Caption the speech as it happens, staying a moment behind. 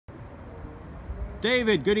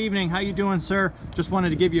David, good evening. How you doing, sir? Just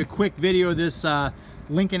wanted to give you a quick video of this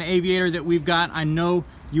Lincoln Aviator that we've got. I know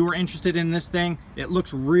you were interested in this thing. It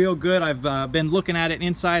looks real good. I've been looking at it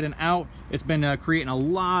inside and out. It's been creating a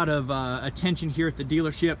lot of attention here at the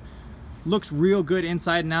dealership. Looks real good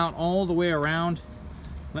inside and out, all the way around.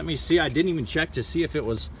 Let me see. I didn't even check to see if it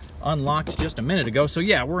was unlocked just a minute ago. So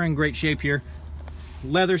yeah, we're in great shape here.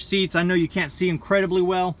 Leather seats. I know you can't see incredibly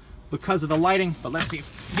well because of the lighting, but let's see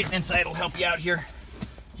if getting inside will help you out here.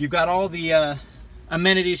 You've got all the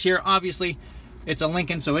amenities here. Obviously, it's a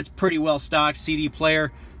Lincoln, so it's pretty well stocked. CD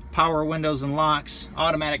player, power windows and locks,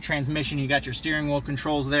 automatic transmission. You got your steering wheel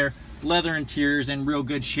controls there. Leather interiors in real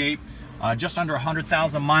good shape. Just under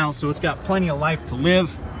 100,000 miles, so it's got plenty of life to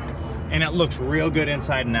live, and it looks real good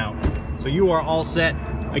inside and out. So you are all set.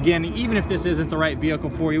 Again, even if this isn't the right vehicle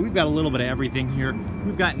for you, we've got a little bit of everything here.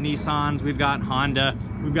 We've got Nissans, we've got Honda,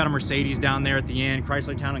 we've got a Mercedes down there at the end,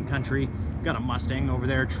 Chrysler Town & Country, we've got a Mustang over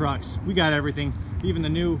there, trucks. We got everything, even the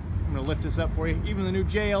new, I'm gonna lift this up for you, even the new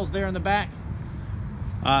JL's there in the back.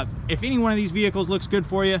 If any one of these vehicles looks good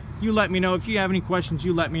for you, you let me know. If you have any questions,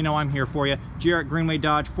 you let me know. I'm here for you. Jaret, Greenway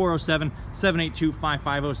Dodge,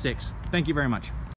 407-782-5506. Thank you very much.